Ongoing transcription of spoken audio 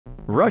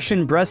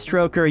Russian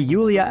breaststroker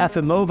Yulia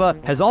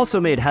Efimova has also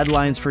made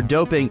headlines for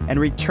doping and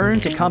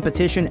returned to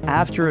competition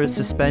after a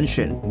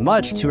suspension,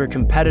 much to her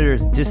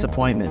competitors'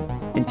 disappointment.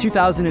 In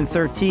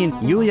 2013,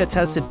 Yulia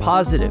tested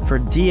positive for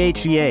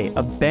DHEA,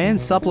 a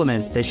banned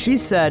supplement that she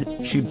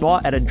said she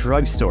bought at a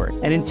drugstore.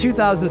 And in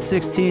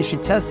 2016, she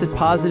tested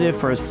positive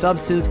for a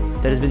substance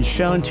that has been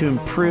shown to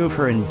improve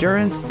her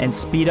endurance and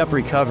speed up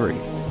recovery.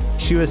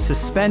 She was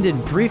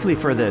suspended briefly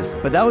for this,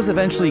 but that was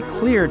eventually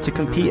cleared to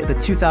compete at the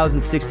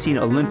 2016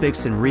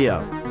 Olympics in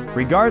Rio.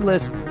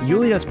 Regardless,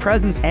 Yulia's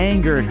presence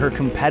angered her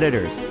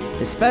competitors,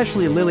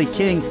 especially Lily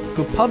King,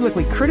 who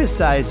publicly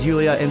criticized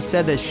Yulia and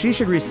said that she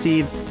should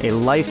receive a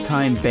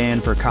lifetime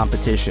ban for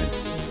competition.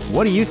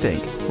 What do you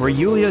think? Were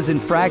Yulia's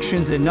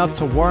infractions enough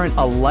to warrant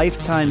a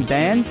lifetime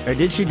ban, or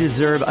did she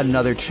deserve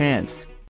another chance?